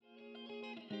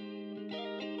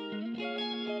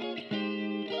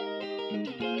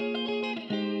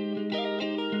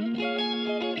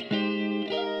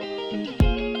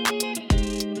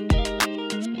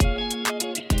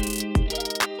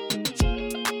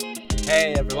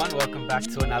Hey everyone, welcome back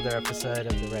to another episode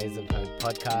of the Rays of Hope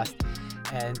podcast.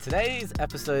 And today's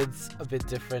episode's a bit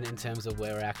different in terms of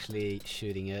where we're actually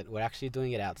shooting it. We're actually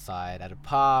doing it outside at a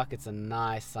park. It's a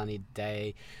nice sunny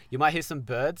day. You might hear some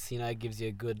birds, it gives you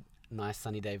a good, nice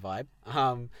sunny day vibe.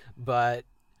 But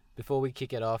before we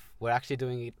kick it off, we're actually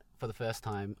doing it for the first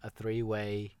time, a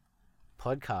three-way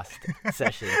podcast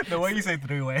session. The way you say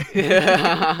three-way.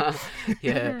 Yeah.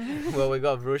 Well, we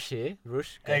got Rush here.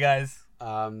 Rush. Hey guys.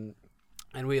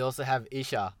 And we also have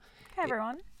Isha. Hey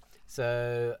everyone.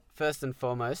 So first and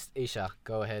foremost, Isha,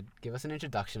 go ahead, give us an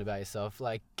introduction about yourself.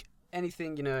 Like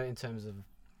anything, in terms of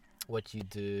what you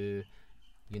do,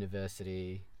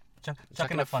 university. Chuck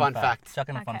in a fun fact. Chuck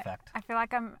in a Okay. fun fact. I feel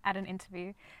like I'm at an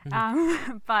interview. Yeah.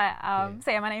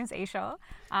 So my name's Isha.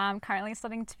 I'm currently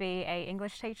studying to be a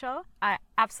English teacher. I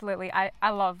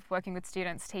love working with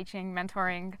students, teaching,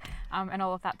 mentoring, and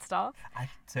all of that stuff. I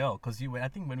tell, because I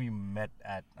think when we met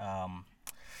at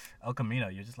El Camino,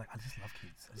 you're just like, I just love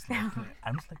kids.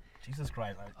 I'm just like, Jesus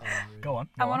Christ. Go on.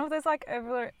 I'm one of those like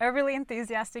overly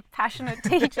enthusiastic, passionate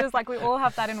teachers. Like we all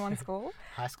have that in one school.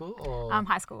 High school or?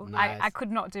 High school. Nice. I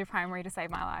could not do primary to save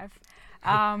my life.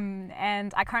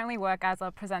 And I currently work as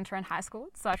a presenter in high school.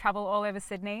 So I travel all over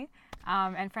Sydney.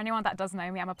 And for anyone that does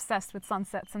know me, I'm obsessed with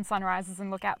sunsets and sunrises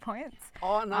and lookout points.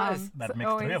 Oh, nice. That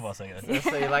makes three of us, I guess. Yeah.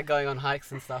 So you like going on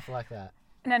hikes and stuff like that?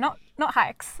 No, not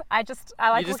hikes. I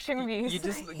like watching views. You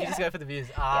just go for the views.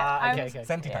 Yeah, Okay.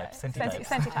 Senti type.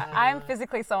 I'm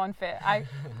physically so unfit. I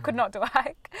could not do a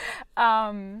hike.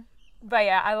 But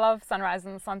yeah, I love sunrise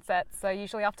and sunsets. So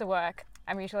usually after work,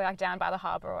 I'm usually like down by the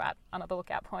harbour or at another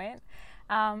lookout point.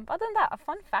 But other than that, a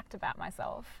fun fact about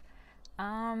myself.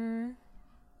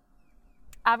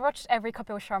 I've watched every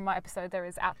Kapil Sharma episode there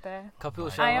is out there. Kapil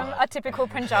Sharma. I am a typical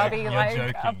Punjabi, You're like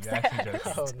joking. You're obsessed. actually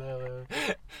joking. Oh no.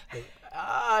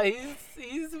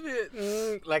 He's a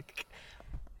bit like,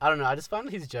 I don't know. I just find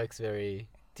his jokes very.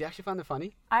 Do you actually find them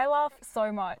funny? I laugh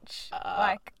so much.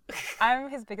 I'm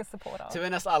his biggest supporter. To be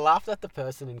honest, I laughed at the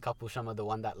person in Kapil Sharma, the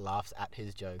one that laughs at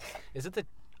his jokes. Is it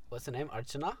what's the name?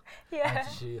 Archana? Yeah.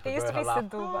 She- He used to be her laugh-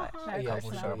 Sidhu, but no, Yeah,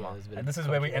 Krishna. sure, yeah, there's a bit And of this is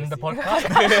where we end the controversy.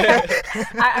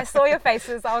 podcast. I saw your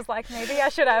faces. I was like, maybe I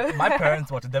should have. My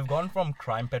parents, they've gone from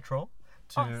Crime Patrol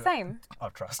to... Oh, same. Oh,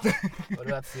 trust. What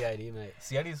about CID, mate?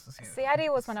 CID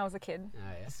was when I was a kid. Oh,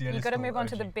 yeah. CID You got to is move on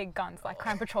to OG. the big guns, like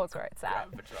Crime Patrol's where it's at.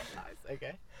 Nice.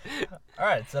 Okay. All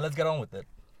right, so let's get on with it.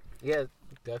 Yeah,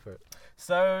 go for it.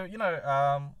 So,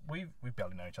 we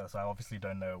barely know each other, so I obviously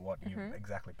don't know what you've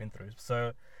exactly been through.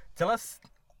 So, tell us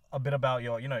a bit about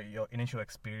your initial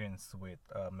experience with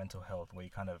mental health, where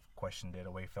you kind of questioned it,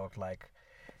 or where you felt like,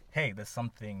 hey, there's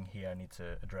something here I need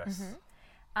to address.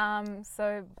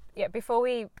 Before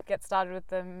we get started with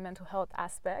the mental health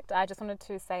aspect, I just wanted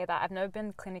to say that I've never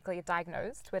been clinically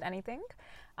diagnosed with anything.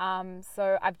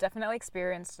 So I've definitely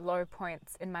experienced low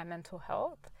points in my mental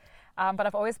health. But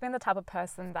I've always been the type of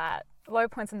person that low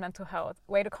points in mental health,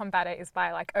 way to combat it is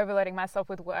by like overloading myself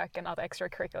with work and other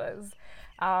extracurriculars.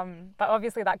 But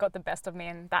obviously that got the best of me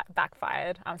and that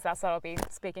backfired. So that's what I'll be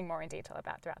speaking more in detail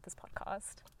about throughout this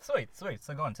podcast. Sweet.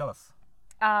 So go on, tell us.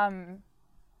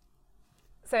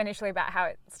 So initially about how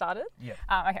it started? Yeah.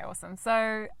 Okay, awesome.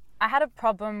 So I had a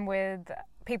problem with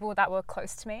people that were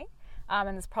close to me.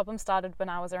 And this problem started when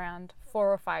I was around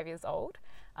 4 or 5 years old.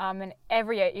 And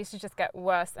every year it used to just get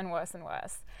worse and worse and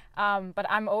worse. But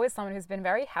I'm always someone who's been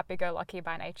very happy-go-lucky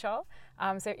by nature.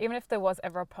 So even if there was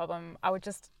ever a problem, I would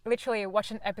just literally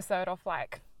watch an episode of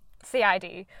like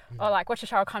CID or like watch a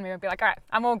Shah Rukh Khan movie and be like, all right,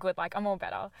 I'm all good, like I'm all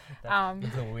better.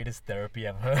 That's the weirdest therapy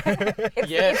I've heard.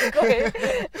 It's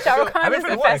good. Shah Rukh Khan is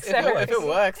the best therapist. If it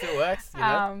works, it works.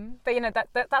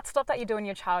 But that stuff that you do in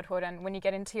your childhood and when you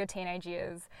get into your teenage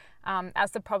years,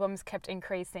 as the problems kept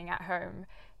increasing at home,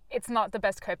 it's not the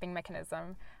best coping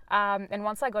mechanism. And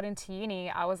once I got into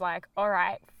uni, I was like, all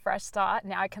right, fresh start.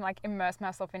 Now I can like immerse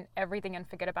myself in everything and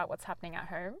forget about what's happening at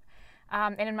home.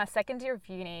 And in my second year of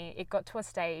uni, it got to a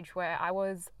stage where I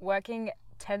was working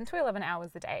 10 to 11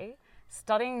 hours a day,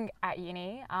 studying at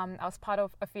uni. I was part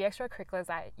of a few extracurriculars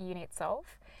at uni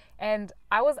itself. And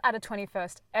I was at a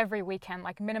 21st every weekend,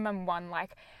 like minimum one,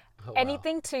 like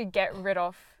anything to get rid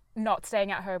of not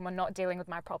staying at home or not dealing with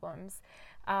my problems.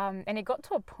 And it got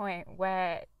to a point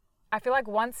where I feel like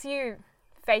once you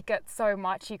fake it so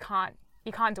much, you can't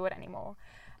do it anymore.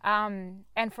 And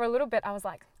for a little bit, I was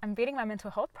like, I'm beating my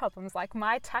mental health problems. Like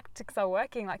my tactics are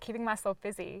working, like keeping myself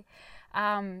busy.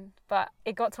 But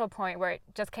it got to a point where it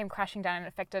just came crashing down and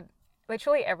affected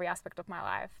literally every aspect of my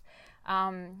life.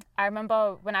 I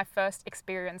remember when I first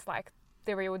experienced like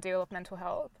the real deal of mental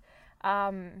health.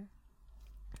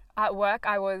 At work,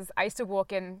 I used to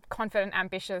walk in confident,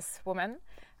 ambitious woman.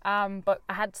 But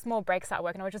I had small breaks at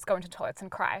work and I would just go into toilets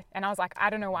and cry. And I was like, I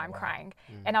don't know why I'm crying.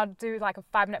 And I'd do like a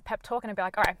 5-minute pep talk and I'd be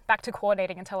like, all right, back to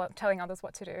coordinating and telling others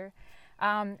what to do.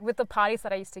 With the parties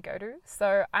that I used to go to.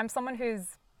 So I'm someone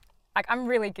who's like, I'm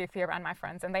really goofy around my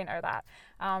friends and they know that.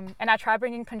 And I try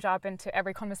bringing Punjab into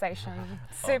every conversation.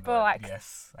 Super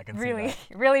yes, I can really, see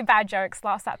that. really bad jokes,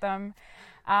 laughs at them.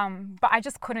 But I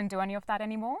just couldn't do any of that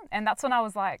anymore. And that's when I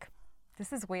was like,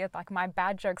 this is weird. Like my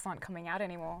bad jokes aren't coming out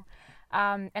anymore.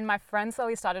 And my friends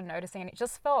slowly started noticing, and it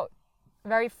just felt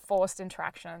very forced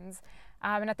interactions.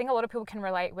 And I think a lot of people can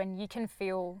relate when you can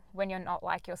feel when you're not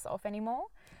like yourself anymore.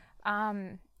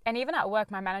 And even at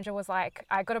work, my manager was like,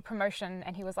 I got a promotion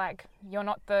and he was like, you're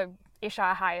not the Isha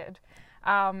I hired.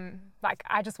 Like,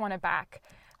 I just want it back.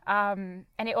 And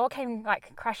it all came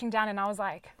like crashing down and I was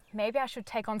like, maybe I should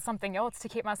take on something else to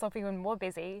keep myself even more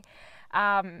busy.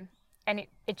 And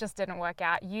it just didn't work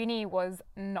out. Uni was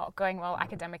not going well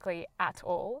academically at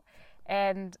all.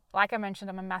 And like I mentioned,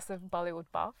 I'm a massive Bollywood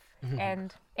buff.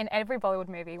 And in every Bollywood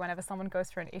movie, whenever someone goes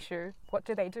through an issue, what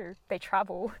do? They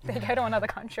travel. They go to another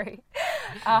country.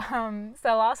 So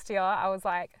last year, I was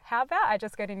like, how about I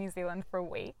just go to New Zealand for a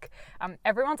week?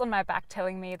 Everyone's on my back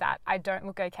telling me that I don't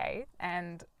look okay.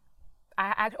 And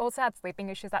I also had sleeping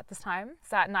issues at this time.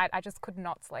 So at night, I just could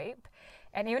not sleep.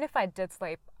 And even if I did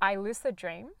sleep, I lucid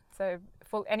dream. So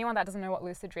for anyone that doesn't know what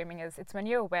lucid dreaming is, it's when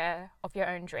you're aware of your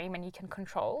own dream and you can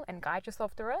control and guide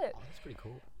yourself through it. Oh, that's pretty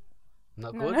cool.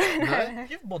 Not good? No?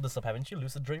 You've brought this up, haven't you?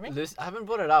 Lucid dreaming? I haven't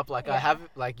brought it up. Like, I have,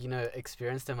 like,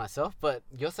 experienced it myself, but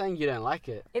you're saying you don't like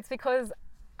it. It's because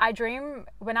I dream,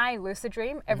 when I lucid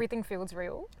dream, everything feels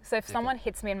real. So if someone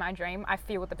hits me in my dream, I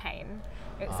feel the pain.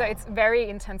 So it's very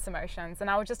intense emotions. And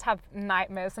I would just have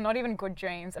nightmares, so not even good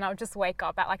dreams. And I would just wake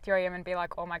up at like 3 a.m. and be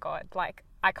like, oh my God, like,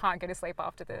 I can't go to sleep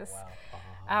after this.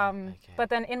 Wow. Okay. But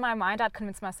then in my mind, I'd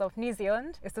convinced myself New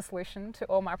Zealand is the solution to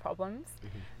all my problems.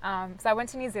 So I went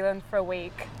to New Zealand for a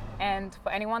week. And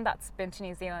for anyone that's been to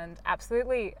New Zealand,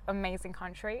 absolutely amazing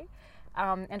country.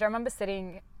 And I remember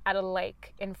sitting at a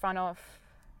lake in front of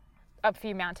a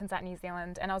few mountains at New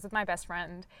Zealand. And I was with my best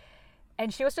friend.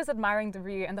 And she was just admiring the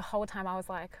view. And the whole time I was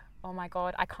like, oh my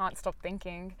God, I can't stop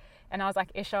thinking. And I was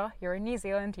like, Isha, you're in New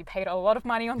Zealand. You paid a lot of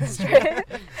money on this trip.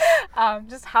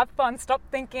 Just have fun. Stop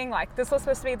thinking. Like, this was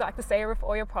supposed to be like the savior of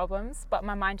all your problems. But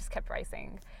my mind just kept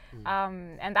racing.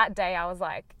 And that day I was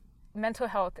like, mental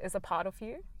health is a part of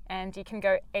you. And you can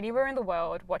go anywhere in the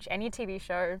world, watch any TV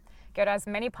show, go to as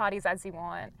many parties as you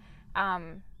want.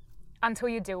 Until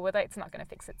you deal with it, it's not going to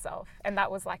fix itself. And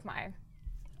that was like my,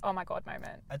 oh my God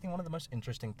moment. I think one of the most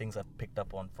interesting things I picked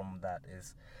up on from that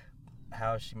is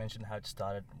how she mentioned how it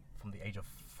started from the age of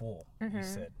 4, you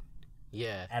said.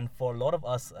 Yeah. And for a lot of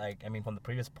us, like, I mean, from the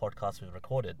previous podcast we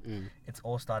recorded, it's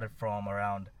all started from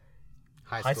around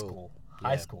high school.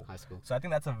 High school. So I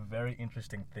think that's a very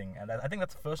interesting thing. And I think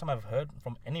that's the first time I've heard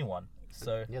from anyone.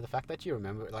 So yeah, the fact that you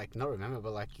remember, like, not remember,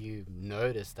 but like you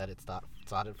noticed that it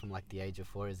started from like the age of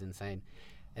 4 is insane.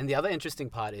 And the other interesting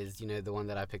part is, the one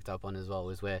that I picked up on as well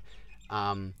was where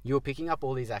you were picking up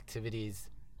all these activities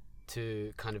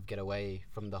to kind of get away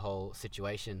from the whole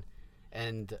situation.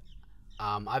 And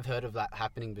I've heard of that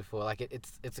happening before. Like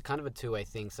it's a kind of a two-way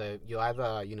thing. So you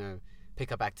either,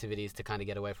 pick up activities to kind of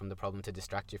get away from the problem to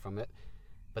distract you from it.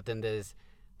 But the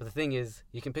thing is,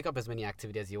 you can pick up as many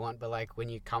activities as you want, but like when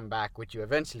you come back, which you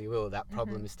eventually will, that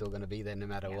problem is still going to be there no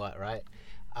matter what, right?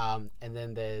 And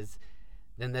then there's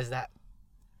that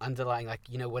underlying, like,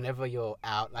 whenever you're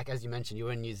out, like as you mentioned, you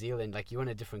were in New Zealand, like you were in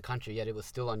a different country, yet it was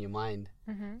still on your mind.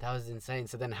 That was insane.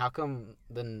 So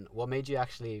then what made you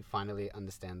actually finally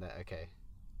understand that, okay,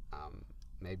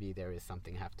 maybe there is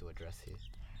something I have to address here?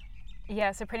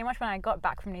 Yeah, so pretty much when I got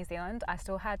back from New Zealand, I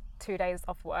still had 2 days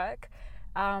off work.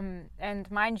 And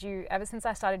mind you, ever since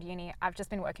I started uni, I've just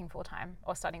been working full-time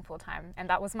or studying full-time. And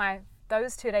that was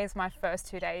those 2 days, my first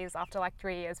 2 days after like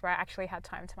 3 years where I actually had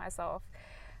time to myself.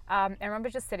 And I remember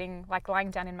just sitting, like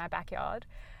lying down in my backyard.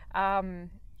 And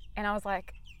I was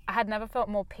like, I had never felt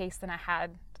more peace than I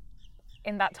had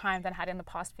in that time than I had in the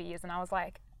past few years. And I was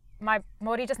like, my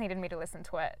body just needed me to listen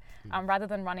to it rather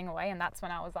than running away. And that's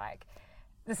when I was like,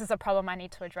 this is a problem I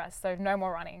need to address. So no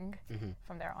more running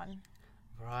from there on.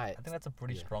 Right. I think that's a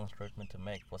pretty strong statement to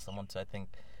make for someone to, I think,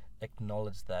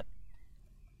 acknowledge that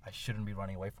I shouldn't be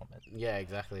running away from it. Yeah,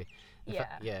 exactly.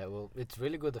 Yeah. Well, it's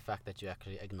really good the fact that you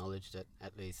actually acknowledged it.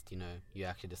 At least, you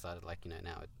actually decided, like,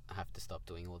 now I have to stop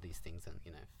doing all these things and,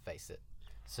 face it.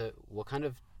 So what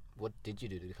did you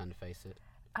do to kind of face it?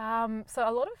 So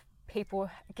a lot of people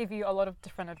give you a lot of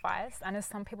different advice, and as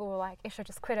some people were like, Isha,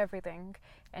 just quit everything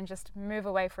and just move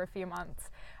away for a few months.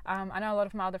 I know a lot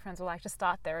of my other friends were like, just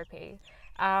start therapy.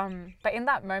 But in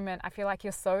that moment, I feel like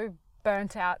you're so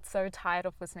burnt out, so tired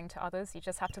of listening to others. You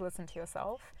just have to listen to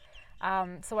yourself.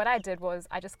 So what I did was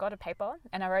I just got a paper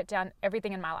and I wrote down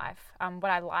everything in my life,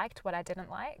 what I liked, what I didn't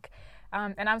like.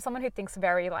 And I'm someone who thinks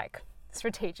very like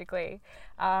strategically.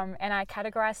 And I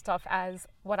categorize stuff as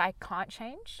what I can't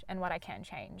change and what I can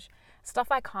change.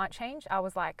 Stuff I can't change, I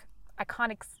was like, I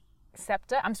can't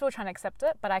accept it. I'm still trying to accept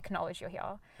it, but I acknowledge you're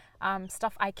here.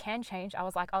 Stuff I can change, I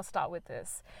was like, I'll start with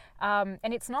this. And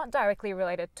it's not directly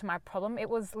related to my problem. It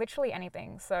was literally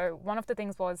anything. So one of the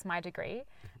things was my degree.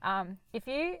 If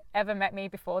you ever met me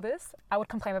before this, I would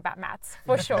complain about maths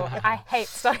for sure. I hate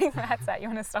studying maths at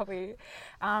UNSW.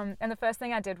 And the first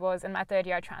thing I did was in my third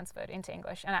year, I transferred into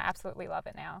English and I absolutely love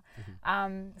it now.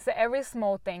 So every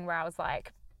small thing where I was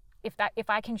like, if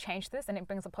I can change this and it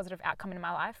brings a positive outcome in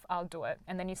my life, I'll do it.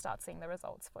 And then you start seeing the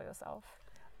results for yourself.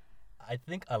 I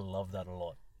think I love that a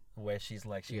lot. Where she's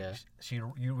like,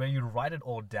 where you write it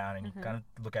all down and you kind of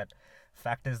look at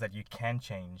factors that you can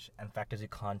change and factors you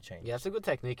can't change. Yeah, it's a good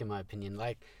technique in my opinion.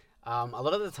 Like, a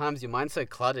lot of the times your mind's so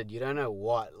cluttered, you don't know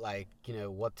what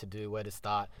to do, where to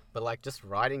start. But like just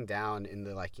writing down in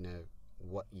the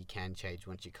what you can change,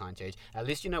 what you can't change. At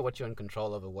least you know what you're in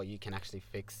control of, or what you can actually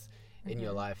fix in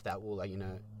your life that will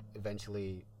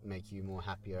eventually make you more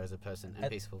happier as a person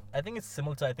and peaceful. I think it's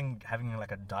similar to having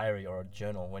like a diary or a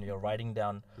journal when you're writing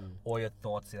down all your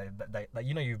thoughts that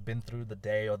you've been through the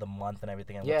day or the month and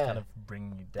everything, and what's kind of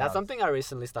bringing you down. That's something I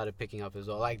recently started picking up as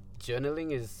well. Like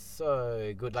journaling is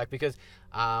so good, like because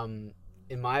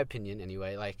in my opinion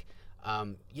anyway, like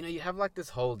you have like this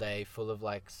whole day full of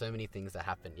like so many things that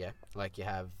happen. Like you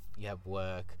have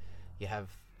work, you have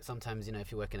sometimes,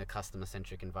 if you work in a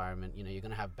customer-centric environment, you're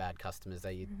going to have bad customers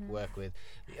that you work with.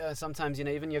 Sometimes,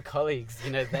 even your colleagues,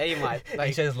 they might...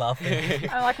 like, Isha's laughing.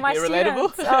 I like my You're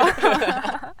students.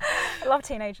 relatable? I love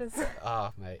teenagers.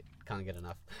 Oh, mate, can't get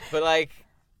enough. But, like,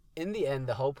 in the end,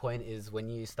 the whole point is when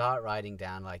you start writing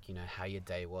down, like, how your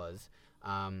day was,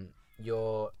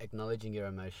 you're acknowledging your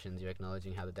emotions, you're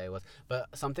acknowledging how the day was. But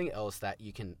something else that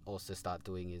you can also start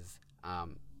doing is,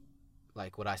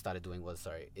 like, what I started doing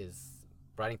is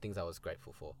writing things I was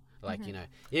grateful for. Like,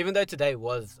 even though today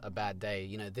was a bad day,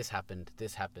 this happened.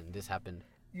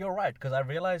 You're right, because I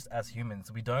realized as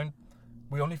humans, we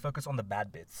only focus on the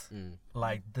bad bits.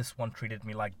 Like, this one treated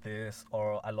me like this,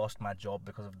 or I lost my job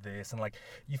because of this. And like,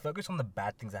 you focus on the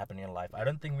bad things that happen in your life. I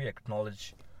don't think we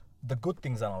acknowledge the good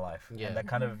things in our life. Yeah. And that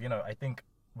kind of, I think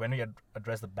when we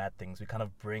address the bad things, we kind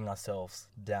of bring ourselves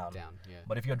down. Yeah.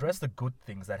 But if you address the good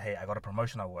things, that, hey, I got a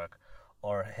promotion at work,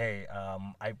 or hey,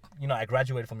 I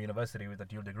graduated from university with a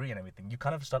dual degree and everything, you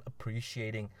kind of start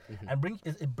appreciating and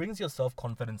it brings your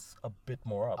self-confidence a bit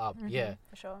more up. Yeah,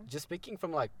 for sure. Just speaking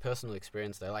from like personal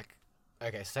experience though, like,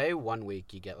 okay, say 1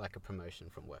 week you get like a promotion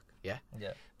from work, yeah,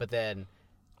 but then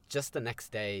just the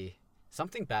next day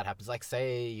something bad happens. Like,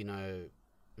 say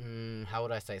how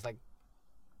would I say? It's like,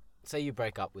 say you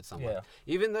break up with someone,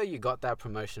 even though you got that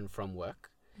promotion from work,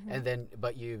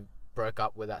 but you broke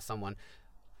up with that someone.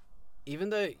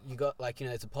 Even though you got like,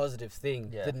 it's a positive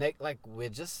thing, like we're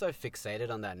just so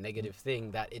fixated on that negative thing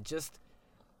that it just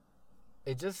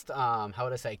how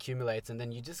would I say, accumulates, and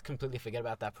then you just completely forget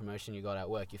about that promotion you got at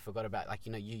work. You forgot about like,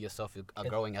 you yourself are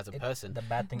growing as a person. The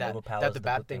bad thing overpowers that the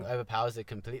bad thing overpowers it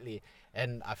completely.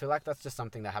 And I feel like that's just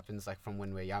something that happens like from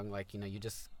when we're young. Like, you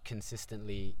just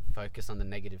consistently focus on the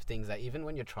negative things, that even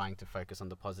when you're trying to focus on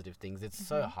the positive things, it's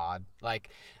so hard. Like,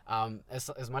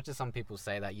 as much as some people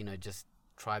say that, just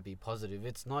try be positive,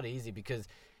 it's not easy, because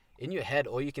in your head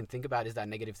all you can think about is that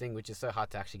negative thing, which is so hard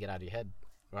to actually get out of your head,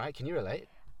 right? Can you relate?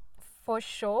 For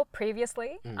sure,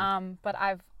 previously, but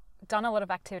I've done a lot of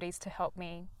activities to help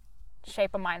me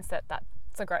shape a mindset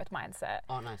that's a growth mindset.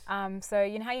 Oh, nice.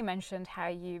 So how you mentioned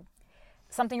how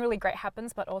something really great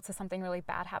happens, but also something really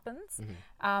bad happens.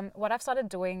 What I've started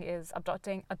doing is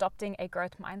adopting a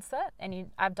growth mindset, and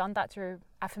I've done that through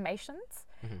affirmations.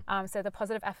 So the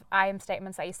positive I am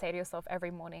statements that you say to yourself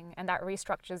every morning, and that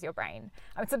restructures your brain.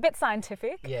 It's a bit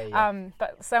scientific,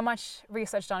 but so much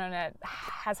research done on it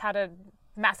has had a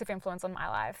massive influence on my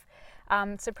life.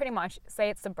 So pretty much, say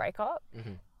it's a breakup.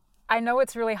 I know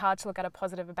it's really hard to look at a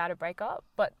positive about a breakup,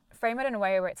 but frame it in a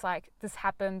way where it's like, this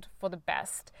happened for the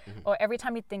best. Or every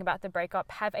time you think about the breakup,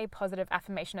 have a positive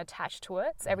affirmation attached to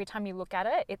it. So every time you look at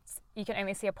it, you can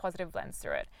only see a positive lens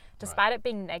through it. Despite it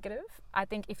being negative, I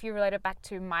think if you relate it back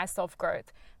to my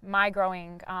self-growth, my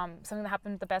growing, something that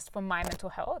happened the best for my mental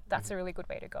health, that's a really good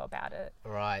way to go about it.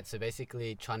 Right. So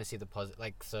basically trying to see the positive,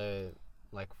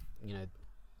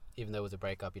 even though it was a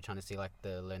breakup, you're trying to see like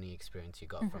the learning experience you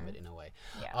got from it in a way.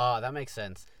 Yeah. Oh, that makes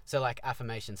sense. So like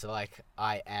affirmation. So like,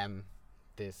 I am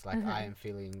this, like I am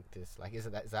feeling this, like is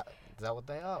that what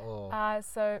they are, or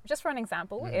So just for an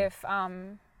example, if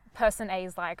person A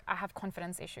is like, I have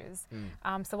confidence issues,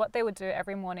 so what they would do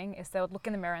every morning is they would look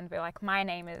in the mirror and be like, my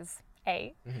name is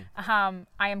A.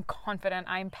 I am confident,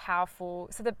 I am powerful.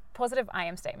 So the positive I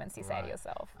am statements you say to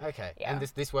yourself. Okay. Yeah. And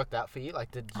this worked out for you? Like,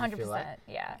 did you 100%, feel like?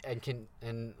 yeah.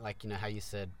 And like, you know how you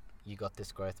said you got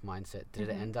this growth mindset. Did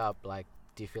it end up like?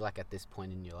 Do you feel like at this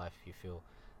point in your life you feel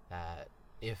that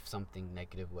if something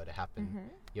negative were to happen,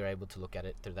 you're able to look at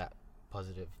it through that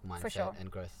positive mindset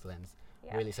and growth lens?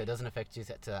 Yeah. Really, so it doesn't affect you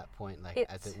to that point, like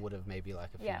as it would have maybe like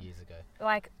a few years ago.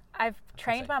 Like I've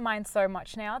trained my mind so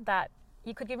much now that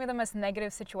you could give me the most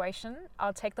negative situation,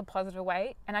 I'll take the positive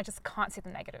away, and I just can't see the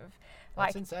negative.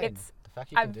 That's like insane. The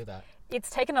fact you can do that. It's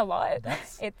taken a lot.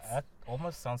 That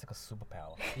almost sounds like a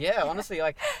superpower. Yeah, honestly,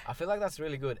 like I feel like that's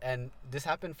really good. And this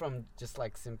happened from just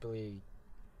like simply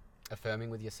affirming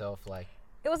with yourself, like.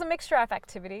 It was a mixture of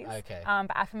activities. Okay.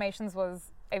 But affirmations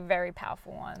was a very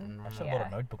powerful one. I should have bought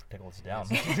a notebook to take all this down.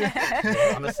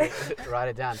 Yeah, honestly, write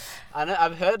it down. I know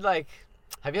I've heard like.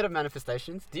 Have you heard of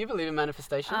manifestations? Do you believe in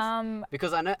manifestations?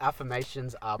 Because I know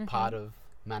affirmations are part of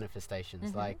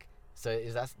manifestations. Like, so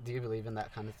do you believe in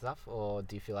that kind of stuff, or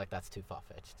do you feel like that's too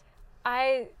far-fetched?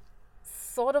 I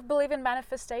sort of believe in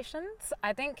manifestations.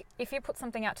 I think if you put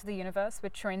something out to the universe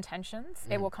with true intentions,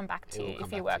 it will come back to you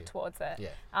if you work towards it.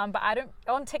 Yeah. But I don't.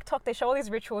 On TikTok, they show all these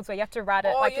rituals where you have to write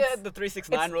it. Oh like yeah, the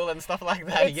 369 rule and stuff like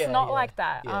that. It's not like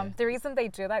that. Yeah. The reason they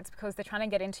do that is because they're trying to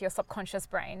get into your subconscious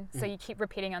brain. So you keep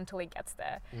repeating until it gets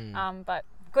there. But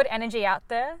good energy out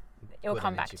there, it'll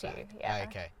come back to you. Yeah.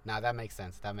 Okay. Now that makes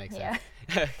sense. sense.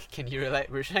 Can you relate,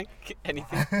 Rushank?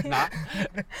 Anything? Nah.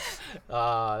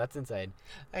 Oh, that's insane.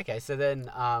 Okay, so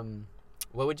then,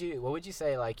 what would you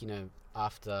say, like, you know,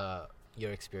 after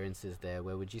your experiences there,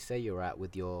 where would you say you're at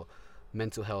with your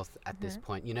mental health at this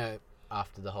point? You know,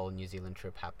 after the whole New Zealand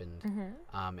trip happened,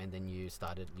 and then you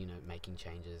started, you know, making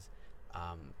changes.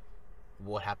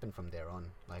 What happened from there on?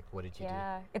 Like, what did you do?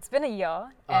 Yeah, it's been a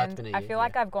year, and I feel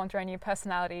like I've gone through a new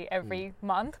personality every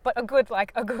month, but a good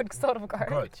sort of growth.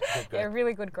 Good growth. Yeah,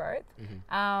 really good growth.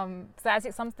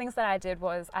 So some things that I did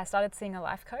was I started seeing a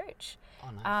life coach. Oh,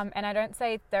 nice. And I don't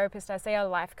say therapist, I say a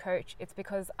life coach. It's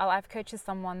because a life coach is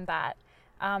someone that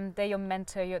they're your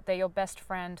mentor, they're your best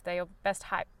friend, they're your best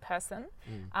hype person.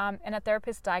 And a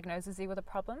therapist diagnoses you with a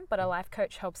problem, but a life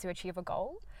coach helps you achieve a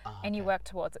goal. And you work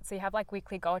towards it. So you have like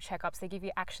weekly goal checkups. They give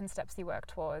you action steps you work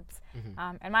towards.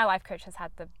 And my life coach has had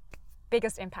the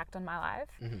biggest impact on my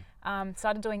life.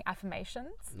 Started doing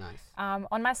affirmations. Nice.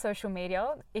 On my social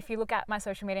media, if you look at my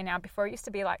social media now, before it used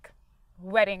to be like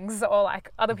weddings or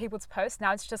like other people's posts,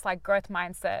 now it's just like growth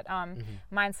mindset,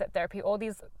 mindset therapy, all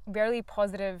these really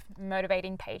positive,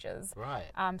 motivating pages. Right.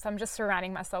 So I'm just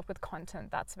surrounding myself with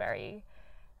content that's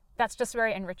just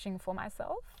very enriching for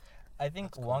myself. I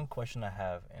think one question I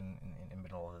have in the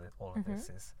middle of all of this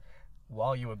is,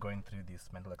 while you were going through these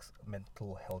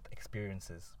mental health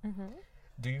experiences,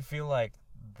 do you feel like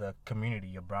the community,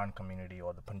 your brown community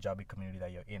or the Punjabi community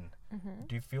that you're in,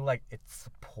 do you feel like it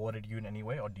supported you in any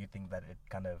way, or do you think that it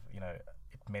kind of, you know,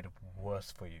 it made it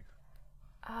worse for you?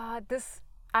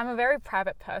 I'm a very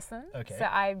private person, Okay. so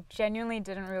I genuinely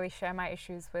didn't really share my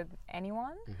issues with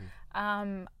anyone.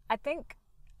 I think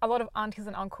a lot of aunties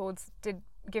and uncles did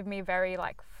give me very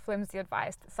like flimsy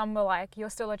advice. Some were like, you're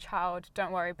still a child,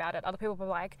 don't worry about it. Other people were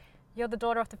like, you're the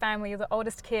daughter of the family, you're the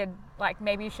oldest kid, like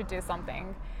maybe you should do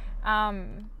something.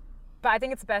 But I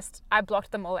think it's best I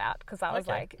blocked them all out, because I was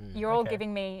like, you're all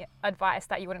giving me advice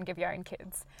that you wouldn't give your own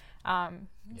kids.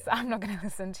 So I'm not going to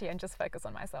listen to you and just focus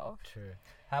on myself. True.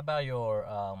 How about your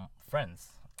friends?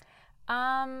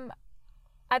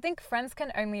 I think friends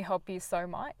can only help you so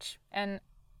much. And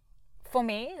for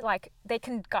me, like, they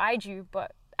can guide you,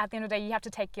 but at the end of the day, you have to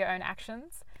take your own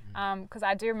actions. Because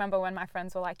I do remember when my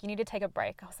friends were like, you need to take a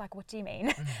break. I was like, what do you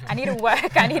mean? I need to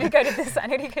work. I need to go to this. I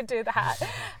need to do that.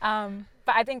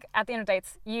 But I think at the end of the day,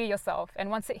 it's you yourself. And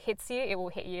once it hits you, it will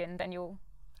hit you. And then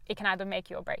it can either make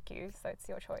you or break you. So it's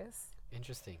your choice.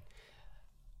 Interesting.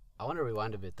 I want to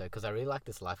rewind a bit though, because I really like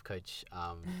this life coach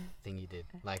thing you did.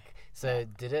 Like, so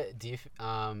do you,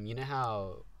 you know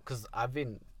how, because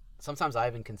sometimes I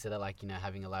even consider, like, you know,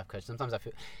 having a life coach. Sometimes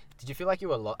did you feel like you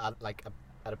were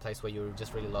at a place where you were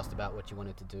just really lost about what you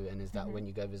wanted to do? And is that when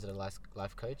you go visit a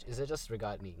life coach? Is it just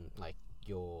regarding like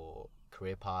your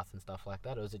career path and stuff like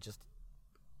that? Or is it just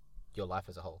your life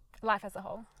as a whole? Life as a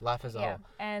whole. Life as a whole.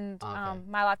 And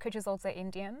my life coach is also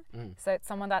Indian. So it's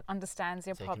someone that understands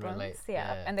your problems.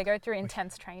 Yeah. And they go through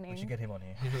intense training. We should get him on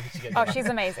here. Oh, she's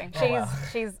amazing.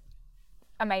 She's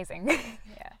amazing.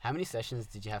 Yeah. How many sessions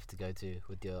did you have to go to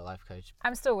with your life coach?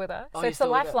 I'm still with her. Oh, So you're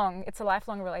still with her? it's a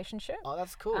lifelong relationship. Oh,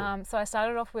 that's cool. So I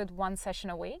started off with one session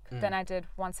a week, then I did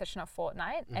one session a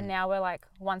fortnight, and now we're like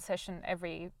one session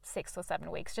every 6 or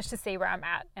 7 weeks, just to see where I'm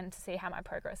at and to see how my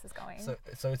progress is going.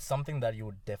 So it's something that you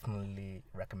would definitely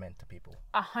recommend to people.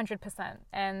 100%.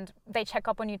 And they check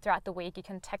up on you throughout the week. You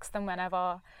can text them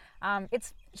whenever.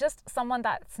 It's just someone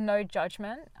that's no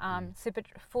judgment, super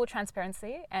full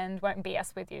transparency, and won't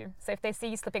BS with you. So if they see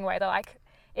you slipping away, they're like,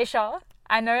 Isha,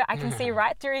 I know I can see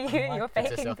right through you. You're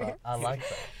faking this. I like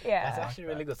that. Yeah. That's actually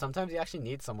really good. Sometimes you actually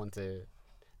need someone to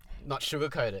not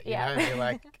sugarcoat it, you Yeah. know, and be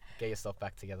like, get yourself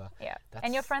back together. Yeah. That's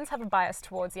And your friends have a bias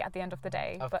towards you at the end of the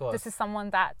day. Of but course. this is someone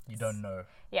that You don't know.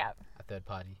 Yeah. a third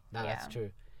party. No, Yeah. that's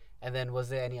true. And then was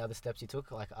there any other steps you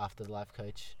took, like after the life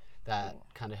coach, that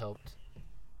kind of helped?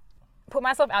 Put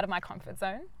myself out of my comfort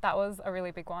zone. That was a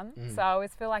really big one. So I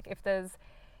always feel like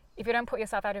if you don't put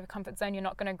yourself out of your comfort zone, you're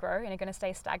not going to grow and you're going to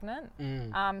stay stagnant.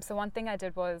 So one thing I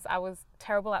did was I was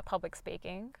terrible at public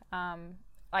speaking.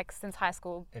 Like since high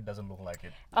school. It doesn't look like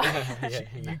it. Yeah,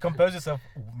 You compose yourself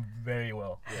very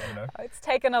well. You know. It's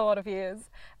taken a lot of years.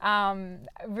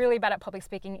 Really bad at public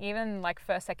speaking, even like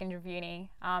first, second year of uni.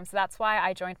 So that's why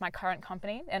I joined my current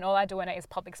company, and all I do in it is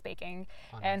public speaking.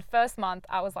 And first month,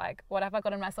 I was like, what have I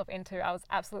gotten myself into? I was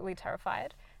absolutely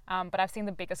terrified. But I've seen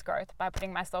the biggest growth by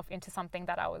putting myself into something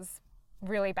that I was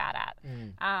really bad at.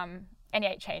 And yeah,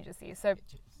 it changes you. So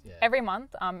Yeah. every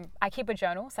month, I keep a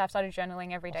journal. So I've started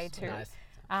journaling every day too. Nice.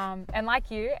 And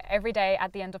like you, every day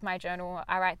at the end of my journal,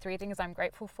 I write 3 things I'm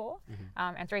grateful for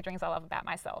and 3 things I love about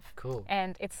myself. Cool.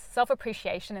 And it's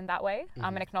self-appreciation in that way,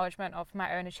 an acknowledgement of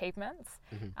my own achievements.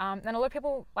 And a lot of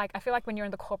people, like, I feel like when you're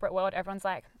in the corporate world, everyone's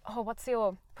like, oh, what's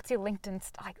your LinkedIn?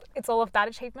 Like, it's all of that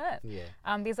achievement.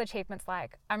 Yeah. These achievements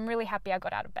like, I'm really happy I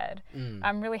got out of bed.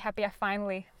 I'm really happy I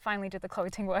finally did the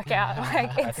clothing workout.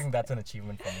 Like, I think that's an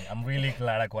achievement for me. I'm really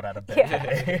glad I got out of bed Yeah.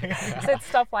 today. So it's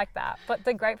stuff like that. But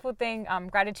the grateful thing,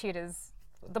 gratitude is,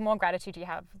 the more gratitude you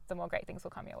have, the more great things will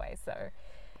come your way. So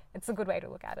it's a good way to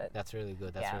look at it. That's really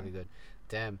good. That's Yeah. really good.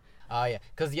 Damn. Oh yeah.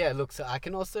 Because yeah, look. So I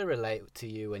can also relate to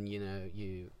you when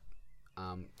you.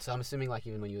 So I'm assuming like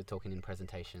even when you were talking in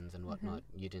presentations and whatnot,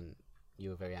 you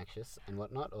were very anxious and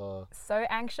whatnot, or. So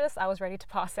anxious, I was ready to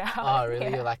pass out. Oh really?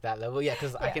 Yeah. You're like that level? Yeah.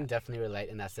 Because I Yeah. can definitely relate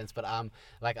in that sense. But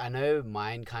like I know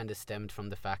mine kind of stemmed from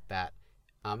the fact that.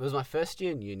 It was my first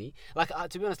year in uni. Like,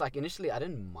 to be honest, like initially I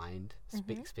didn't mind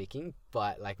speaking,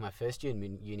 but like my first year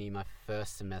in uni, my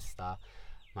first semester,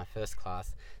 my first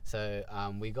class. So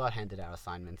we got handed our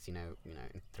assignments. You know,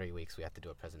 in 3 weeks we had to do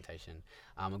a presentation.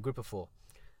 A group of 4.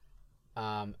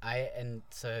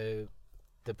 So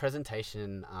the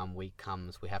presentation week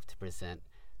comes. We have to present.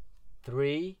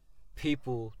 3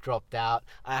 people dropped out.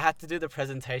 I had to do the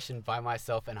presentation by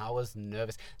myself and I was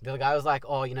nervous. The guy was like,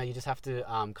 oh, you just have to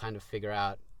kind of figure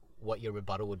out what your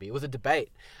rebuttal would be. It was a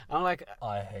debate. I'm like,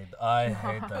 I hate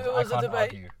those. It was a I can't debate.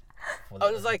 argue.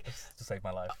 I was like, to save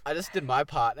my life. I just did my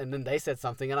part and then they said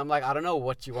something and I'm like, I don't know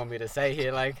what you want me to say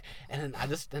here. Like, and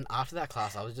then after that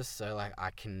class, I was just so like,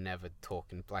 I can never talk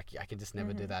and like, I can just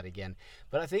never do that again.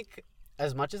 But I think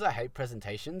as much as I hate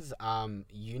presentations,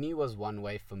 uni was one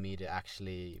way for me to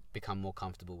actually become more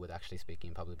comfortable with actually speaking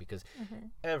in public because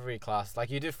every class, like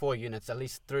you do 4 units, at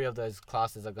least 3 of those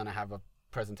classes are going to have a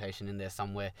presentation in there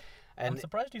somewhere. And I'm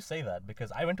surprised you say that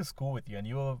because I went to school with you and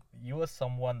you were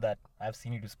someone that I've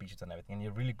seen you do speeches and everything and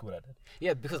you're really good at it.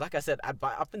 yeah, because like I said,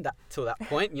 up till that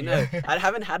point,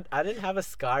 I didn't have a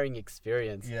scarring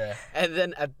experience. Yeah.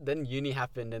 And then uni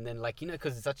happened, and then like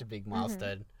because it's such a big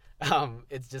milestone.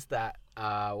 It's just that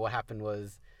what happened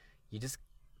was it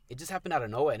just happened out of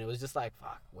nowhere, and it was just like,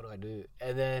 fuck, what do I do?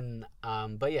 And then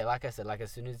but yeah, like I said, like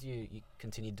as soon as you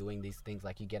continue doing these things,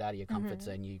 like you get out of your comfort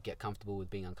zone, you get comfortable with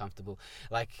being uncomfortable,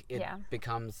 like it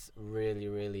becomes really,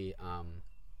 really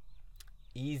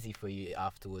easy for you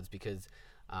afterwards because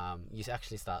you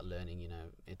actually start learning,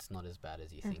 it's not as bad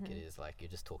as you think it is. Like you're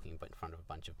just talking in front of a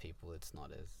bunch of people, it's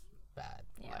not as bad.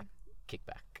 Like kick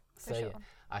back. So sure.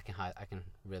 yeah, I can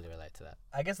really relate to that.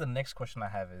 I guess the next question I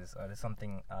have is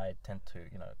something I tend to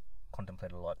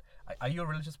contemplate a lot. Are you a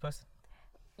religious person?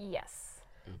 Yes.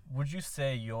 Would you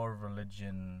say your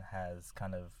religion has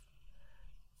kind of,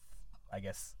 I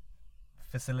guess,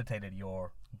 facilitated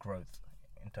your growth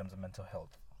in terms of mental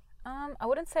health? I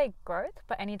wouldn't say growth,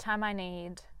 but anytime I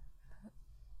need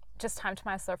just time to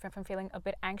myself if I'm feeling a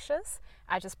bit anxious,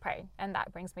 I just pray and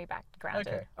that brings me back grounded.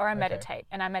 Okay. Or I meditate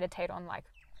and I meditate on like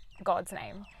God's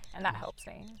name and that helps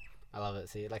me. I love it.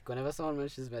 See, like whenever someone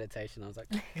mentions meditation, I was like,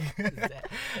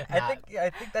 I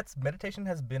think that's meditation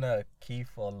has been a key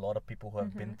for a lot of people who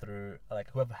have been through,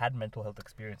 like, who have had mental health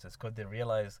experiences, because they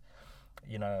realize,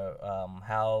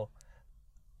 how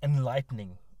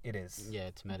enlightening it is. Yeah,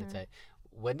 to meditate.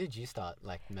 When did you start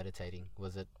like meditating?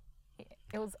 Was it?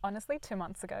 It was honestly 2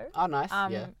 months ago. Oh, nice.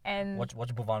 Yeah. And Watch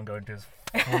Bhuvan go into his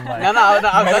full, like, No,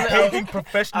 I've meditating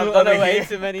professional I've done over it way here.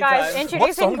 too many guys, times.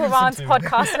 introducing song do you Bhuvan's listen to?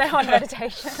 podcast now on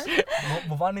meditation.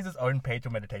 Bhuvan needs his own page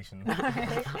of meditation.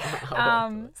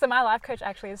 So my life coach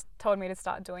actually has told me to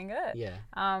start doing it. Yeah.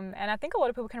 And I think a lot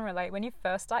of people can relate. When you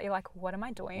first start, you're like, what am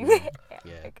I doing?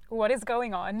 Yeah. Like, what is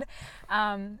going on?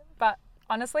 But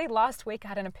honestly, last week I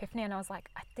had an epiphany and I was like,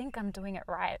 I think I'm doing it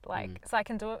right. Like, so I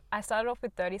can do it. I started off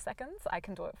with 30 seconds. I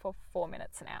can do it for 4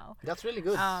 minutes now. That's really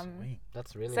good. Sweet.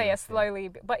 That's really So yeah, nice, slowly,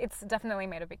 but it's definitely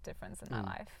made a big difference in my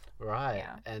life. Right.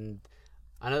 Yeah. And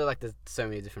I know that like there's so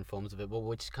many different forms of it, but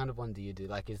which kind of one do you do?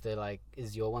 Like,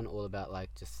 is your one all about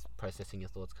like just processing your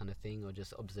thoughts kind of thing, or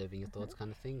just observing your thoughts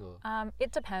kind of thing, or?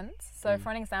 It depends. So for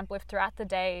an example, if throughout the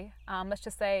day, let's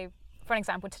just say, for an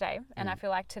example, today, and I feel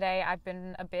like today I've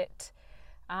been a bit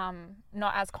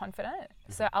not as confident.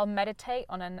 So I'll meditate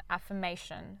on an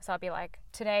affirmation. So I'll be like,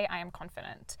 today I am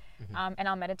confident. And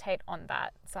I'll meditate on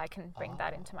that so I can bring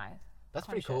that into my That's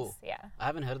pretty cool. Yeah. I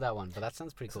haven't heard of that one, but that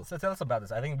sounds pretty cool. So tell us about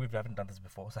this. I think we haven't done this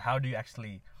before. So how do you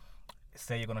actually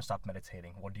say you're going to start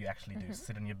meditating? What do you actually do?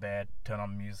 Sit in your bed, turn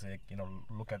on music,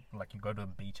 look at, like, you go to the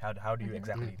beach. How do you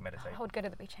exactly meditate? I would go to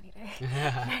the beach any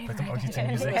day. Put some OGT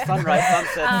music. Yeah. Sunrise,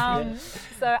 sunset.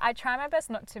 So I try my best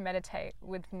not to meditate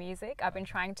with music. I've been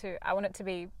trying to, I want it to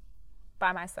be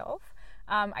by myself.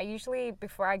 I usually,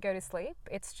 before I go to sleep,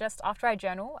 it's just after I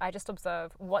journal, I just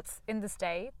observe what's in this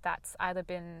day that's either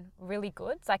been really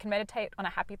good. So I can meditate on a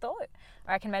happy thought,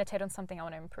 or I can meditate on something I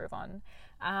want to improve on.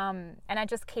 And I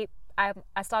just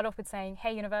I start off with saying,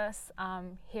 hey, universe,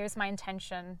 here's my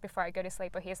intention before I go to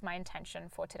sleep, or here's my intention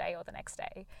for today or the next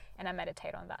day. And I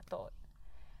meditate on that thought.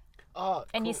 Oh,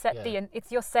 And you cool. set Yeah.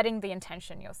 you're setting the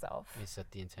intention yourself. You set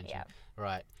the intention. Yeah.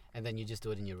 Right. And then you just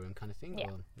do it in your room kind of thing? Yeah.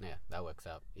 Or, yeah, that works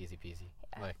out. Easy peasy.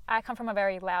 Like, I come from a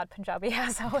very loud Punjabi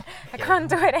household. I can't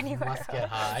do it anywhere must get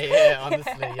else. high. Yeah,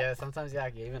 honestly, yeah. Sometimes, yeah,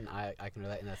 even I can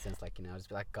relate in that sense. Like, I'll just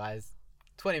be like, guys,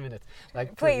 20 minutes.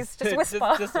 Like, Please, just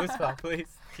whisper. just whisper,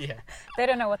 please. Yeah. They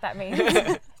don't know what that means.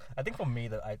 I think for me,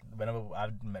 whenever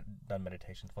I've done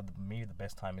meditation, me the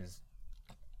best time is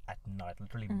at night,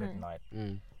 literally midnight.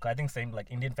 'Cause I think same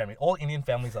like Indian family, all Indian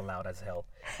families are loud as hell.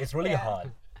 It's really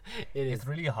hard. It is. It's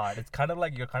really hard. It's kind of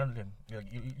like you're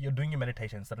doing your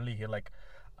meditation. Suddenly you hear, like,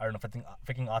 I don't know,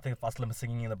 freaking Atif Aslam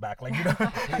singing in the back. Like, you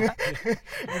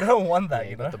don't want that, Yeah,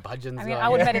 you got know? the budgeons I mean, going. I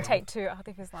would meditate too. I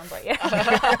think Islam, but yeah.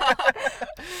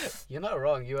 You're not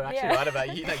wrong. You were actually Yeah. right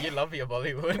about you love your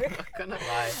Bollywood. I'm not gonna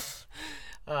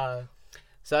lie.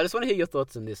 So I just want to hear your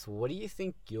thoughts on this. What do you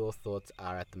think your thoughts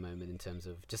are at the moment in terms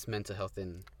of just mental health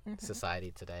in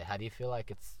society today? How do you feel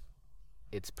like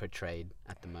it's portrayed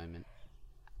at the moment?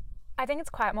 I think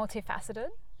it's quite multifaceted,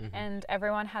 and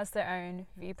everyone has their own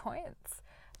viewpoints.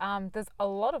 There's a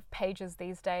lot of pages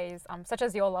these days, such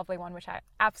as your lovely one, which I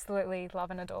absolutely love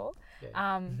and adore.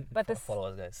 Yeah. But this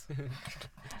Follow us, guys.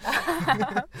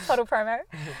 subtle promo.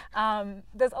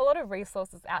 There's a lot of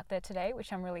resources out there today,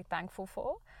 which I'm really thankful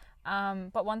for.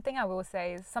 But one thing I will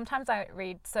say is sometimes I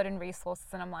read certain resources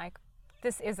and I'm like,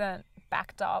 this isn't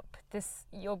backed up.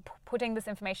 You're putting this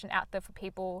information out there for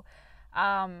people,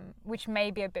 which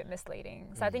may be a bit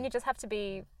misleading. So I think you just have to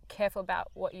be careful about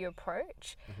what you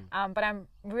approach. But I'm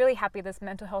really happy this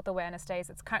mental health awareness days.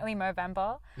 It's currently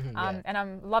Movember, and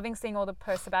I'm loving seeing all the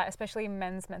posts about, especially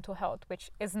men's mental health, which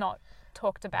is not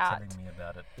talked about. Telling me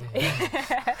about it.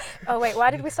 Oh wait, why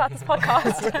did we start this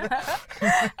podcast?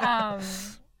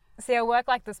 So yeah, work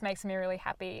like this makes me really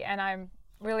happy, and I'm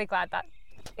really glad that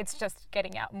it's just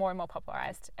getting out more and more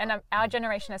popularized. And our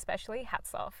generation especially,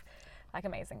 hats off. Like,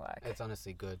 amazing work. It's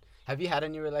honestly good. Have you had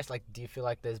any do you feel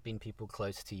like there's been people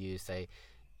close to you, say,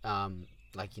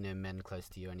 like, men close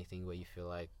to you or anything, where you feel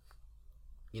like,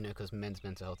 because men's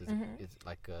mental health is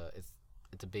like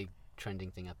it's a big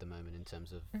trending thing at the moment in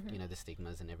terms of the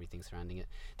stigmas and everything surrounding it.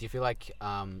 Do you feel like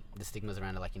the stigmas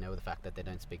around it, like, with the fact that they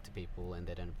don't speak to people and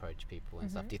they don't approach people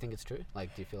and stuff, do you think it's true?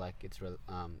 Like, do you feel like it's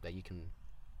that you can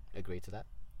agree to that?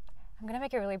 I'm going to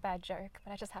make a really bad joke,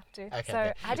 but I just have to. Okay, So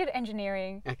okay. I did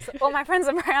engineering. So all my friends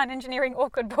around engineering,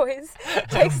 awkward boys.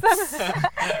 Takes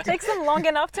them long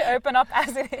enough to open up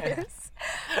as it is.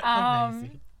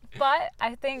 Amazing. But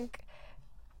I think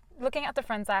looking at the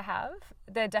friends I have,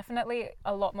 they're definitely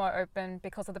a lot more open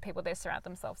because of the people they surround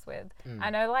themselves with. Mm. I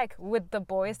know, like, with the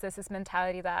boys, there's this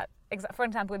mentality that, for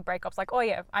example, with breakups, like, oh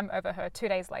yeah, I'm over her 2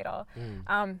 days later.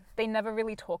 They never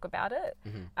really talk about it.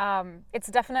 It's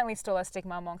definitely still a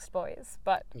stigma amongst boys,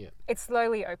 but Yeah. it's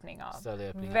slowly opening up. Slowly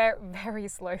opening up. Very, very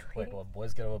slowly. Wait, well,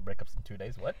 boys get over breakups in 2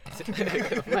 days? What?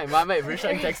 Mate, my mate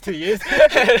Rushan takes 2 years.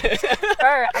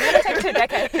 Bro, I'm going to take 2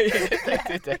 decades.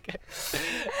 2 decades.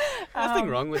 Nothing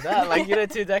wrong with that. Like,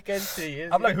 2 decades, 2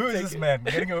 years. I'm like, who is this man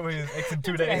getting over his ex in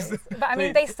 2 days? But I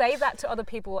mean, they say that to other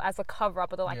people as a cover up,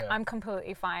 but they're like, Yeah. I'm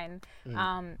completely fine.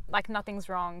 Like, nothing's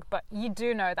wrong. But you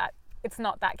do know that it's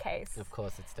not that case. Of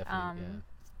course, it's definitely,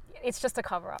 It's just a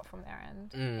cover up from their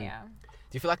end. Yeah,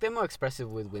 Do you feel like they're more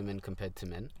expressive with women compared to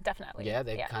men? definitely. Yeah,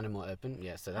 they're kind of more open.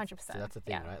 Yeah, so that's, 100%, so that's the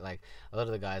thing, yeah. right? Like, a lot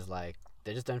of the guys, like,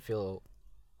 they just don't feel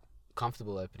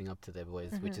comfortable opening up to their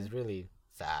boys, which is really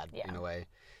sad Yeah. in a way.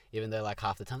 Even though, like,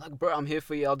 half the time, like, bro, I'm here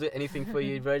for you. I'll do anything for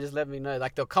you, bro. Just let me know.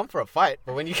 Like, they'll come for a fight,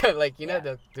 but when you go, like, Yeah.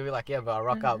 they'll be like, yeah, but I'll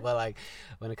rock up. But, like,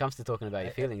 when it comes to talking about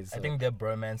your feelings, I think their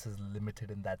bromance is limited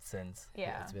in that sense.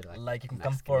 Yeah. it's a bit like, Like you can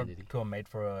come masculinity. to a mate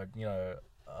for a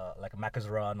like a Macca's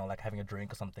run or like having a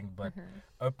drink or something, but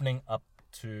opening up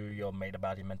to your mate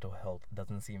about your mental health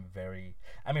doesn't seem very.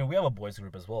 I mean, we have a boys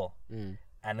group as well,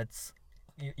 and it's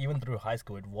even through high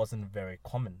school, it wasn't very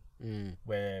common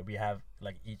where we have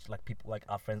like people like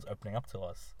our friends opening up to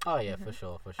us. Oh yeah, for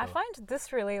sure. I find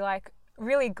this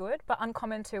really good, but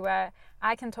uncommon too, where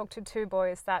I can talk to 2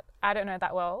 boys that I don't know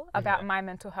that well about my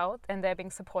mental health, and they're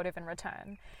being supportive in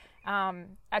return.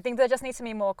 I think there just needs to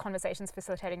be more conversations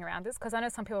facilitating around this, because I know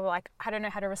some people are like, I don't know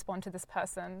how to respond to this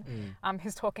person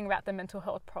who's talking about their mental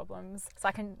health problems. So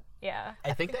I think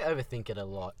they overthink it a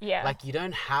lot. Yeah. Like, you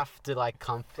don't have to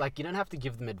you don't have to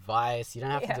give them advice. You don't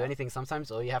have to do Yeah. anything.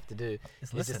 Sometimes all you have to do Is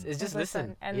is listen. just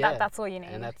listen. and Yeah. that's all you need.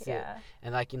 And that's yeah. it.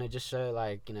 And like, just show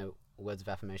like, words of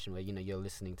affirmation where, you're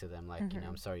listening to them. Like,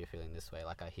 I'm sorry you're feeling this way.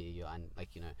 Like, I hear you. And like,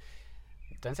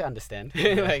 don't say understand.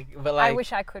 But like, I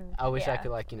wish I could. I wish I yeah.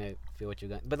 could like, feel what you're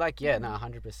going. But like, yeah, no,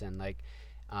 100%. Like,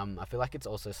 I feel like it's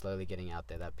also slowly getting out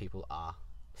there that people are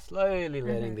slowly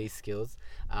learning these skills.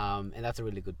 And that's a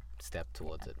really good step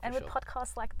towards it. And for with sure.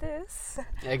 podcasts like this.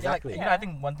 Exactly. I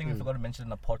think one thing we forgot to mention in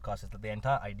the podcast is that the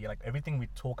entire idea, like everything we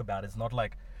talk about, is not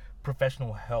like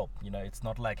professional help. It's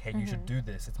not like, hey, you should do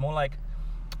this. It's more like,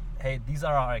 hey, these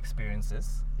are our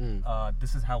experiences.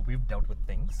 This is how we've dealt with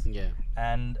things. Yeah.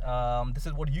 And this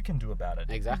is what you can do about it.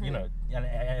 Exactly. And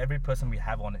every person we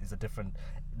have on is a different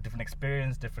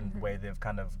experience, different way they've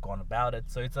kind of gone about it.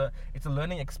 So it's a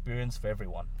learning experience for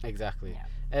everyone. Exactly. Yeah.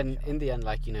 And in the end,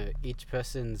 like, each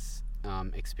person's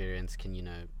experience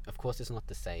can, of course it's not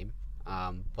the same,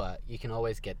 but you can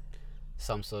always get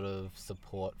some sort of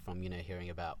support from,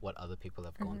 hearing about what other people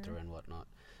have gone through and whatnot.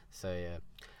 So, yeah.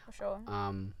 For sure.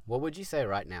 What would you say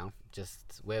right now?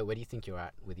 Just where do you think you're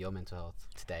at with your mental health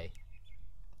today?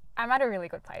 I'm at a really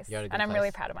good place, You're at a good and I'm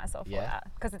really place. proud of myself for Yeah.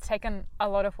 that, because it's taken a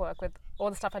lot of work with all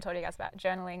the stuff I told you guys about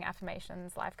journaling,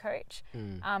 affirmations, life coach.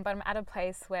 But I'm at a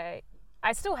place where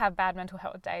I still have bad mental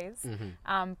health days,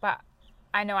 but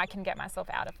I know I can get myself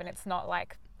out of it. It's not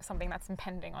like something that's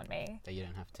impending on me. That you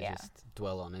don't have to Yeah. just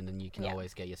dwell on, and then you can Yeah.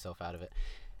 always get yourself out of it.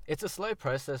 It's a slow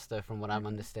process, though, from what I'm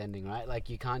understanding, right? Like,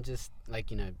 you can't just,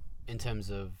 like, in terms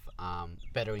of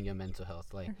bettering your mental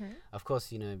health, like, of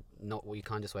course, not you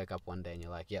can't just wake up one day and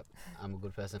you're like, yep, I'm a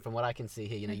good person. From what I can see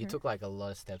here, you took like a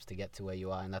lot of steps to get to where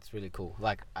you are, and that's really cool.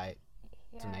 Like,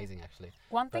 it's amazing, actually.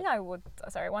 One thing I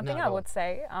would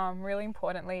say, really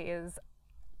importantly, is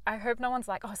I hope no one's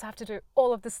like, oh, so I have to do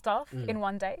all of this stuff in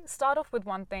one day. Start off with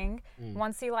one thing.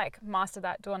 Once you like master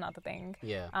that, do another thing.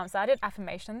 Yeah. So I did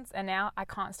affirmations, and now I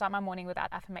can't start my morning without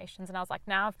affirmations. And I was like,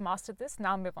 now I've mastered this.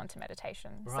 Now I'll move on to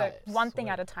meditation. Right, So one thing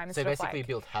sweet. at a time. So Instead basically of like,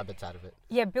 build habits out of it.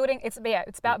 yeah,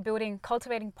 it's about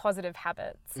cultivating positive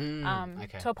habits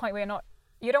Okay. to a point where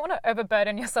you don't want to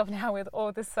overburden yourself now with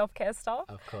all this self-care stuff.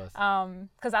 Of course.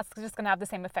 Because that's just going to have the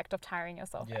same effect of tiring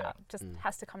yourself Yeah. out. Just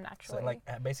has to come naturally. So like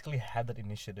basically have that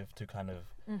initiative to kind of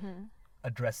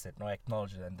address it,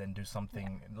 acknowledge it, and then do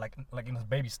something like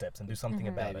baby steps and do something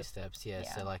about Baby it. steps, yeah.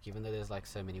 Yeah. So like, even though there's like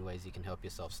so many ways you can help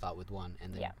yourself, start with one,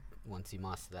 and then Yeah. once you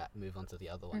master that, move on to the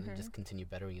other one, and just continue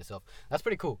bettering yourself. That's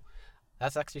pretty cool.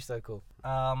 That's actually so cool.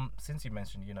 Since you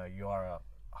mentioned, you are a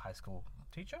high school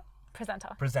teacher, Presenter.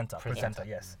 presenter,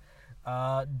 yes.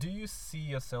 Do you see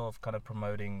yourself kind of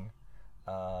promoting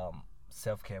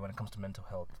self-care when it comes to mental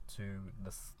health to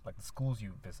the schools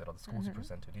you visit or the schools you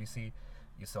present to? Do you see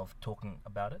yourself talking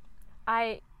about it?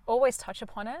 I always touch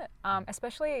upon it,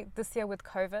 especially this year with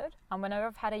COVID. Whenever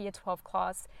I've had a year 12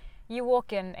 class, you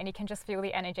walk in and you can just feel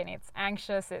the energy, and it's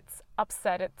anxious, it's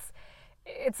upset,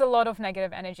 it's a lot of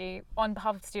negative energy on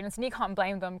behalf of students, and you can't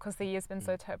blame them because the year's been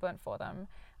so turbulent for them.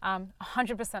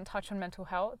 100% touch on mental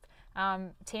health.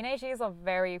 Teenage years are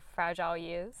very fragile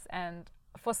years, and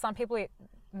for some people it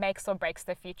makes or breaks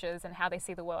their futures and how they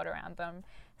see the world around them.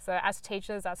 So as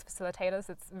teachers, as facilitators,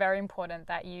 it's very important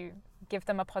that you give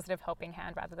them a positive helping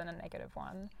hand rather than a negative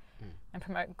one, and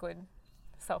promote good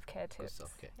self-care tips. Good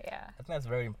self-care. Yeah. I think that's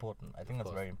very important.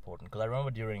 Because I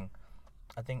remember during,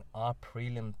 I think our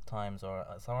prelim times or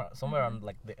somewhere around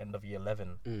like the end of year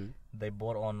 11, they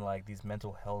brought on like these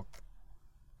mental health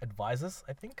advisors,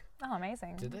 I think. Oh,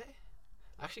 amazing. Did they?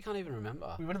 I actually can't even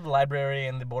remember. We went to the library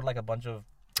and they brought like a bunch of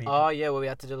people. Oh yeah, well we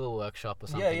had to do a little workshop or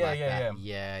something like that.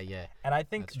 Yeah. Yeah. And I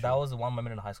think That's that true. was the one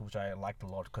moment in high school which I liked a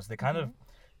lot because they kind of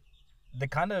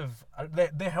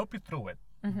they help you through it.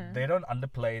 They don't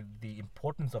underplay the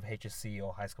importance of HSC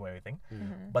or high school or anything,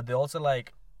 but they also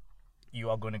like, you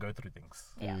are going to go through things.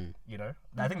 Yeah. You know,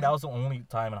 I think that was the only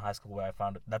time in high school where I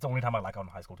found it. That's the only time I like on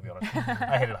high school, to be honest.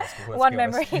 I hated high school. One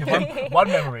memory. one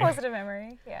memory. Positive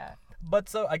memory. Yeah. But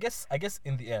so I guess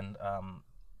in the end,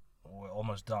 we're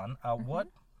almost done. What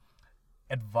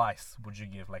advice would you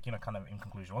give? Like, you know, kind of in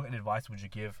conclusion, what advice would you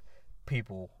give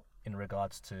people in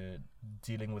regards to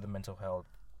dealing with the mental health?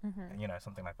 You know,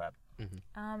 something like that.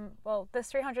 Well, there's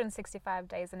 365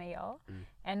 days in a year,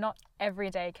 and not every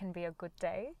day can be a good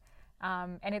day.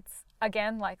 And it's,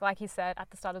 again, like you said at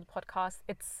the start of the podcast,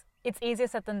 it's easier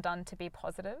said than done to be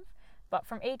positive. But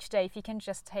from each day, if you can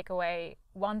just take away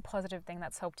one positive thing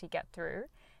that's helped you get through,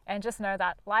 and just know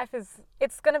that life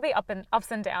it's going to be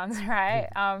ups and downs, right?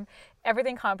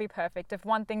 Everything can't be perfect. If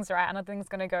one thing's right, another thing's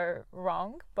going to go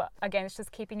wrong. But again, it's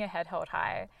just keeping your head held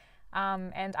high.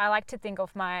 And I like to think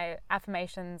of my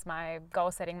affirmations, my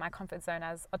goal setting, my comfort zone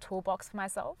as a toolbox for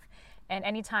myself. And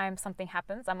anytime something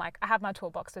happens, I'm like, I have my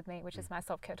toolbox with me, which is my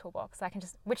self-care toolbox. So I can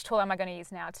which tool am I going to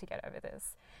use now to get over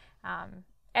this?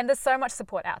 And there's so much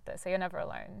support out there, so you're never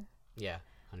alone. Yeah,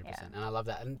 100%. Yeah. And I love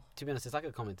that. And to be honest, it's like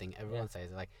a common thing. Everyone says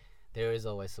it, like, there is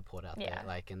always support out there. Yeah.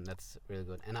 Like, and that's really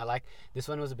good. And I like, this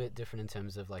one was a bit different in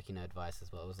terms of like, you know, advice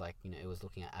as well. It was like, you know, it was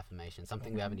looking at affirmation,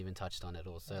 something we haven't even touched on at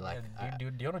all. So like, do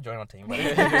you want to join our team?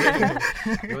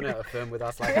 you want to affirm with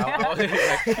us? Like,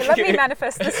 Let me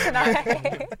manifest this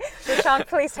tonight. Rashaan,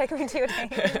 please take me to your team.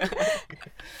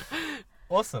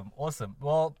 Awesome.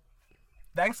 Well,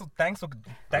 thanks for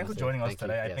Honestly, joining us thank you,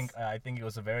 today. yes. I think it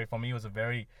was a very, for me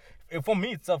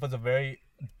itself was a very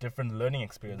different learning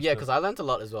experience. yeah, because I learned a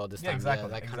lot as well this time. exactly,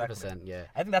 Yeah, like 100%. Yeah.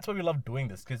 I think that's why we love doing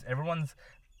this, because everyone's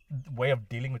way of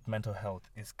dealing with mental health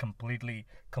is completely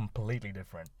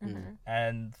different.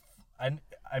 And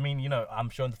I mean, you know, I'm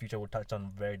sure in the future we'll touch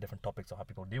on very different topics of how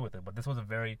people deal with it, but this was a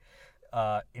very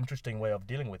interesting way of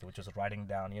dealing with it, which is writing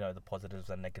down, you know, the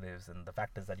positives and negatives and the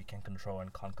factors that you can control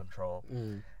and can't control.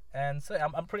 And so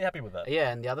I'm pretty happy with that. Yeah,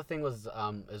 and the other thing was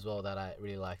as well that I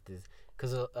really liked is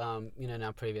because you know, in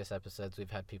our previous episodes we've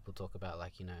had people talk about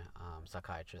like, you know,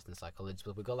 psychiatrists and psychologists,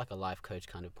 but we've got like a life coach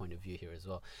kind of point of view here as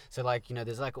well. So like, you know,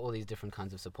 there's like all these different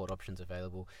kinds of support options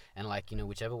available, and like, you know,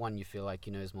 whichever one you feel like,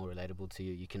 you know, is more relatable to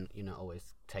you, you can, you know,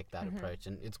 always take that approach.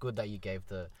 And it's good that you gave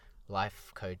the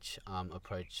life coach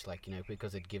approach, like, you know,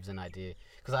 because it gives an idea,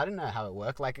 because I didn't know how it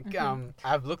worked, like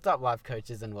I've looked up life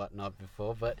coaches and whatnot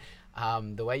before, but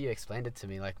the way you explained it to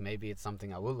me, like maybe it's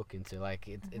something I will look into. Like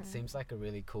it seems like a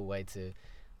really cool way to,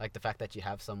 like, the fact that you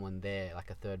have someone there, like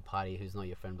a third party who's not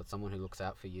your friend but someone who looks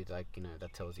out for you, like, you know,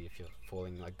 that tells you if you're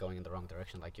falling, like going in the wrong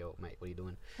direction, like, yo mate, what are you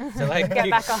doing? So like Get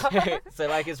back up. so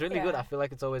like it's really good. Yeah. I feel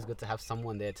like it's always good to have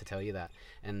someone there to tell you that,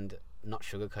 and not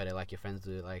sugarcoat it like your friends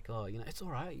do, like, oh, you know, it's all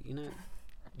right, you know,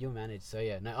 you'll manage. So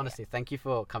yeah, no, honestly, thank you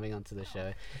for coming onto the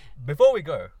show. Before we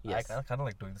go, Yes. I kind of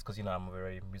like doing this because, you know, I'm a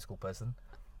very musical person.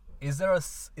 Is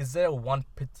there one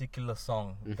particular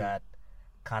song that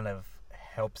kind of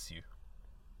helps you?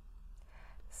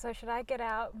 So should I get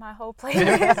out my whole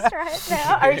playlist right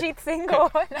now? Arjit Singh or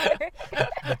no?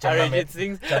 The Channa Arjit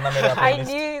Singh. Mera I playlist.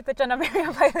 knew the Jana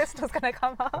Maria playlist was going to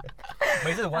come up. But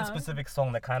is there one specific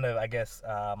song that kind of, I guess,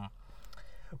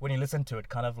 when you listen to it,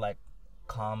 kind of like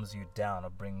calms you down or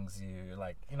brings you,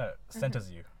 like, you know, centers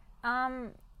you?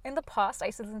 In the past, I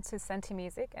used to listen to Senti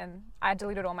music, and I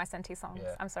deleted all my Senti songs.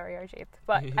 Yeah. I'm sorry, Arjit.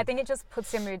 But I think it just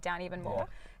puts your mood down even more.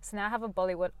 Yeah. So now I have a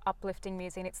Bollywood uplifting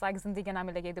music, and it's like Zindagi Na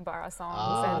Milegi Dobara songs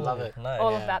I and love it. Nice. all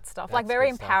Yeah, of that stuff. that's Like very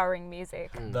good stuff. empowering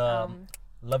music. The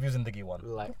Love You Zindagi one.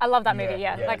 Like, I love that Yeah, movie,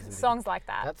 yeah. yeah. Like songs like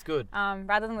that. that's good.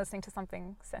 Rather than listening to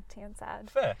something senti and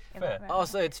sad. Fair. in that moment. Oh,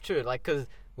 so it's true, like, because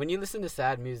when you listen to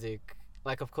sad music,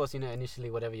 like, of course, you know,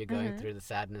 initially, whatever you're going through, the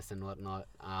sadness and whatnot,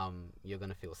 you're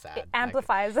gonna feel sad. It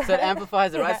amplifies. So it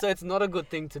amplifies it, right? Yeah. So it's not a good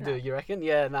thing to do. You reckon?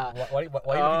 Yeah, nah. Why are you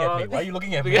looking at me? Why are you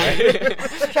looking at me?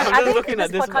 I'm just looking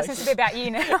at this this. podcast needs to be about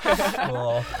you now.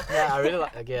 Oh. Yeah, I really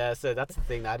like. Yeah, so that's the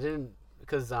thing. I didn't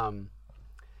because don't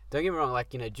get me wrong.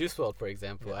 Like, you know, Juice WRLD, for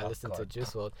example. Yeah, I listen to God.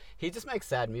 Juice WRLD. He just makes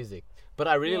sad music, but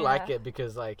I really Yeah. like it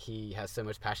because like he has so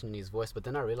much passion in his voice. But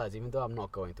then I realized even though I'm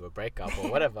not going through a breakup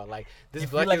or whatever, like this You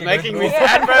feel bloke like is you're making going me through-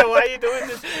 sad, bro. Why are you doing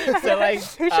this? So like,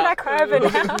 Who should I cry over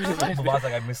now? Bob's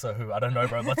like, I miss her. Who? I don't know,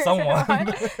 bro, but someone.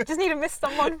 Just need to miss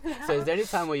someone. So is there any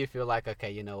time where you feel like,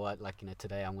 okay, you know what, like, you know,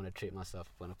 today I'm gonna treat myself,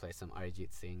 I'm gonna play some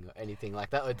Arijit Singh or anything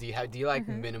like that, or do you like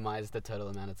minimize the total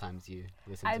amount of times you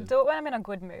listen I to him? do it when I'm in a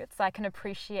good mood, so I can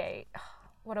appreciate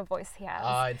what a voice he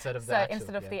has. Instead of the so actual,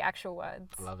 instead of yeah. the actual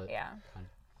words. Love it. Yeah.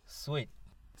 Sweet.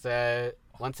 So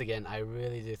once again, I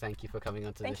really do thank you for coming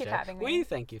onto Thank the you show. for having me. We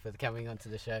thank you for coming onto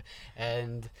the show,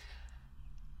 and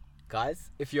guys,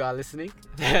 if you are listening,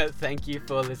 thank you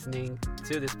for listening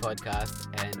to this podcast,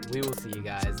 and we will see you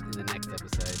guys in the next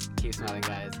episode. Keep smiling,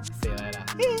 guys. See you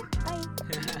later.